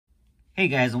Hey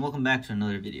guys, and welcome back to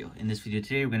another video. In this video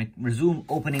today, we're going to resume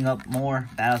opening up more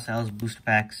Battle Styles booster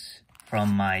packs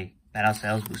from my Battle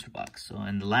Styles booster box. So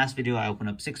in the last video, I opened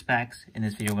up 6 packs. In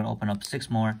this video, we're going to open up 6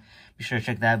 more. Be sure to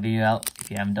check that video out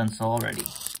if you haven't done so already.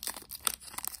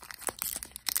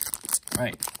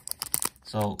 Alright,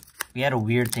 so we had a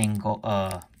weird thing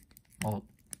well,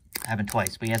 happened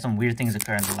twice, but we had some weird things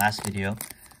occur in the last video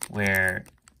where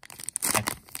I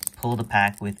pulled a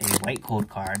pack with a white code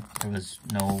card. There was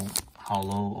no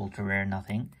hollow, ultra rare,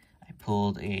 nothing.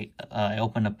 I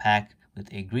opened a pack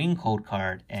with a green code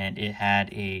card and it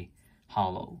had a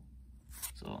hollow.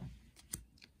 So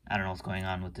I don't know what's going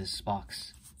on with this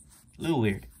box. A little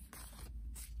weird.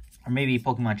 Or maybe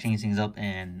Pokemon changed things up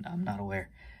and I'm not aware.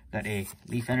 Got a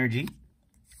Leaf Energy,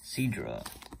 Seadra,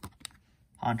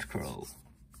 Honchkrow,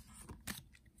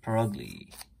 Perugly,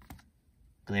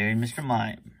 Galarian Mr.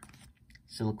 Mime,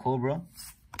 Silicobra,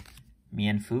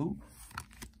 Mienfoo,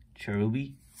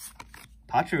 Cherubi,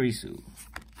 Pachirisu,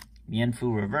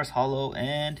 Mienfoo Reverse Hollow,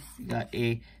 and we got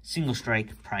a Single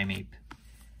Strike Primeape.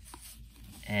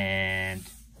 And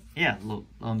yeah, lo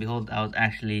and behold, I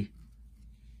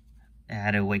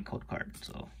had a white code card.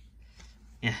 So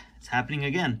yeah, it's happening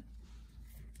again.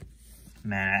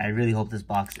 Man, I really hope this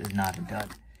box is not a dud.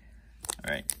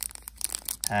 Alright,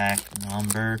 pack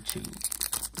number 2.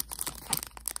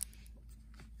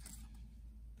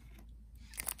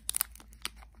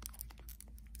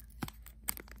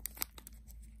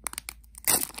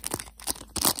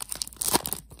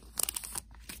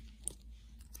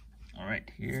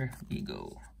 Alright, here we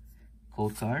go.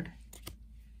 Code card.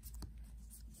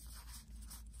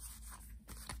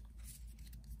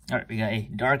 Alright, we got a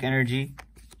Dark Energy,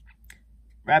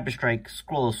 Rapid Strike,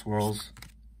 Scroll Swirls,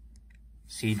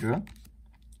 Seadra,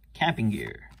 Camping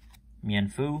Gear,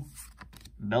 Mienfoo,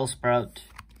 Bellsprout,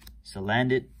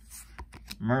 Salandit,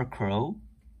 Murkrow,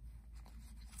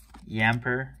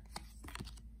 Yamper,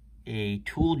 a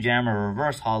Tool Jammer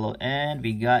Reverse Hollow, and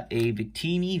we got a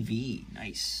Victini V.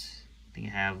 Nice. I think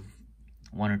I have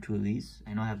 1 or 2 of these.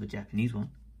 I know I have the Japanese one.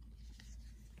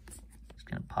 Just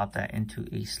gonna pop that into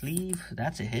a sleeve.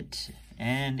 That's a hit.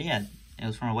 And yeah, it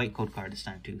was from a white code card this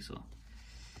time too, so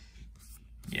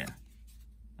yeah,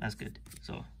 that's good.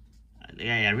 So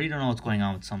yeah, I really don't know what's going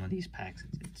on with some of these packs.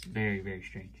 It's very, very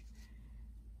strange.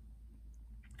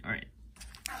 Alright,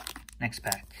 next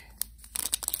pack.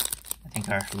 I think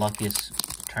our luck is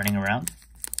turning around.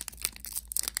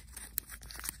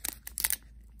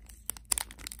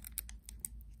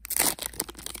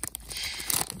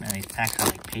 Man, these packs are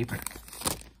like paper.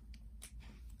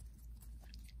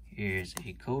 Here's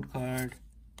a code card.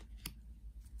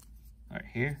 Alright,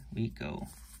 here we go.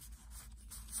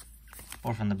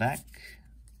 4 from the back.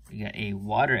 We got a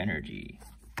Water Energy,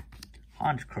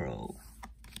 Honchkrow,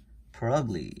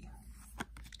 Perugly,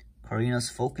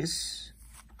 Corina's Focus,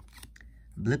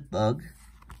 Blipbug,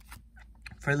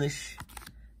 Frillish,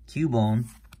 Cubone,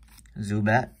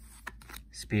 Zubat,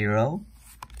 Spearow,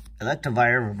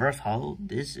 Electivire Reverse Hollow.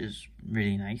 This is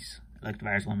really nice.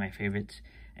 Electivire is one of my favorites.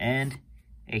 And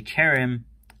a Cherim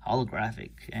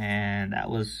holographic, and that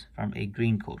was from a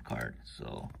green code card.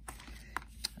 So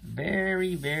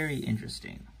very, very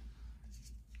interesting.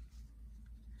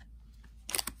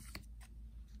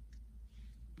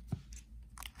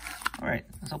 All right,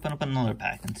 let's open up another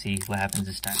pack and see what happens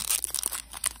this time.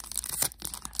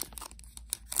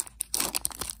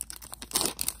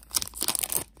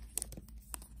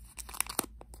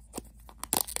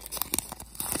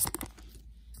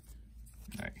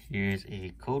 All right, here's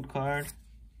a code card.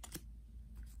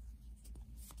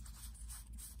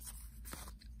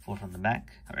 4 from the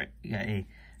back. All right, we got a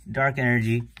Dark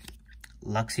Energy,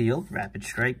 Luxio, Rapid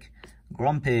Strike,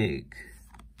 Grumpig,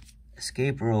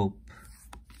 Escape Rope,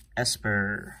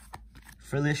 Esper,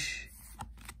 Frillish,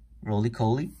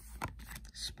 Roly-Coly,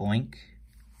 Spoink,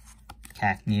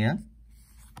 Cacnea,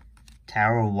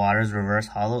 Tower of Waters Reverse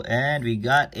Hollow, and we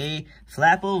got a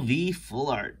Flapple V Full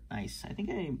Art. Nice. I think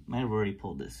I might have already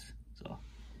pulled this. So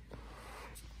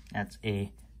that's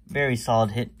a very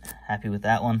solid hit. Happy with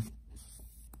that one.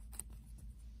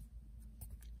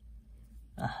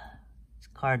 These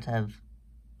cards have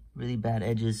really bad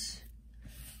edges.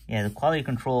 Yeah, the quality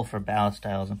control for Battle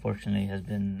Styles, unfortunately, has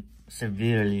been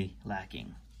severely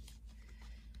lacking.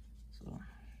 So,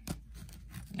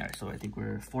 alright, so I think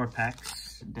we're 4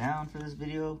 packs down for this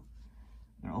video.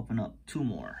 I'm gonna open up 2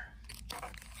 more.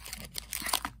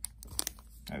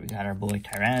 Alright, we got our boy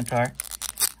Tyranitar.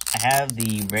 I have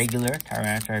the regular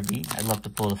Tyranitar V. I'd love to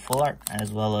pull the full art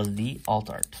as well as the alt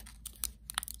art.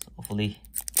 So hopefully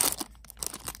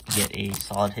get a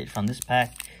solid hit from this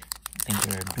pack. I think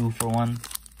we're due for one.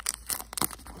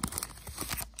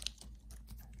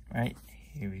 Right,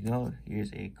 here we go.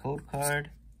 Here's a code card.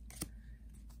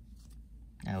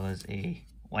 That was a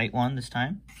white one this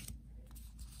time.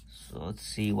 So let's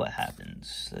see what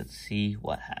happens. Let's see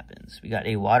what happens. We got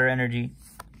a Water Energy,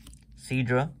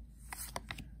 Seadra,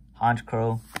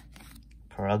 Honchkrow,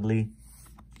 Purugly,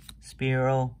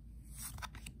 Spearow,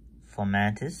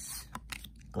 Fomantis,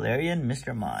 Galarian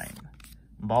Mr. Mime,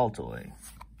 Baltoy,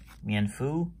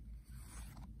 Mienfoo,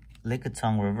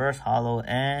 Lickitung Reverse Holo,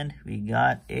 and we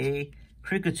got a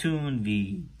Kricketune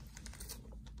V.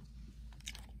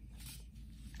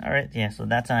 Alright, yeah, so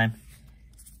that time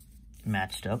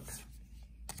matched up.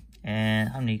 And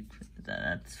how many?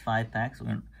 That's 5 packs.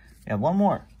 We have one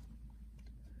more.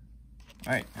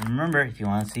 Alright, and remember, if you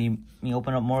want to see me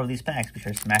open up more of these packs, be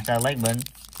sure to smash that like button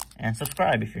and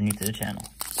subscribe if you're new to the channel.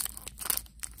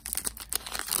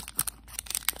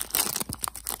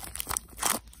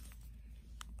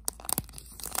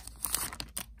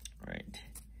 Right,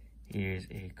 here's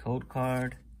a code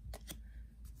card.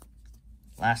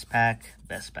 Last pack,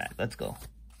 best pack. Let's go.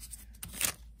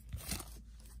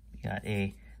 We got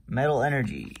a Metal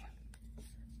Energy,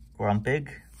 Grumpig,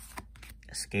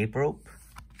 Escape Rope,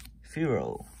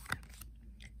 Fearow,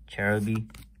 Cherubi,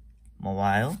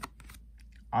 Mawile,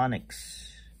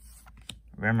 Onix,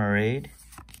 Remoraid,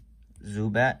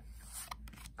 Zubat,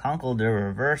 Conkeldurr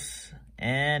Reverse,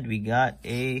 and we got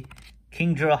a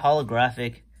Kingdra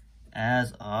Holographic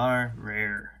as our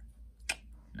rare.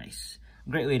 Nice.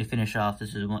 Great way to finish off.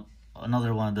 This is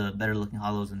another one of the better looking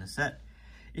holos in the set.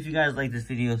 If you guys like this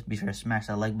video, be sure to smash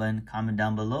that like button, comment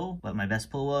down below what my best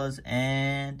pull was,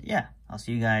 and yeah, I'll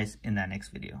see you guys in that next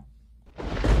video.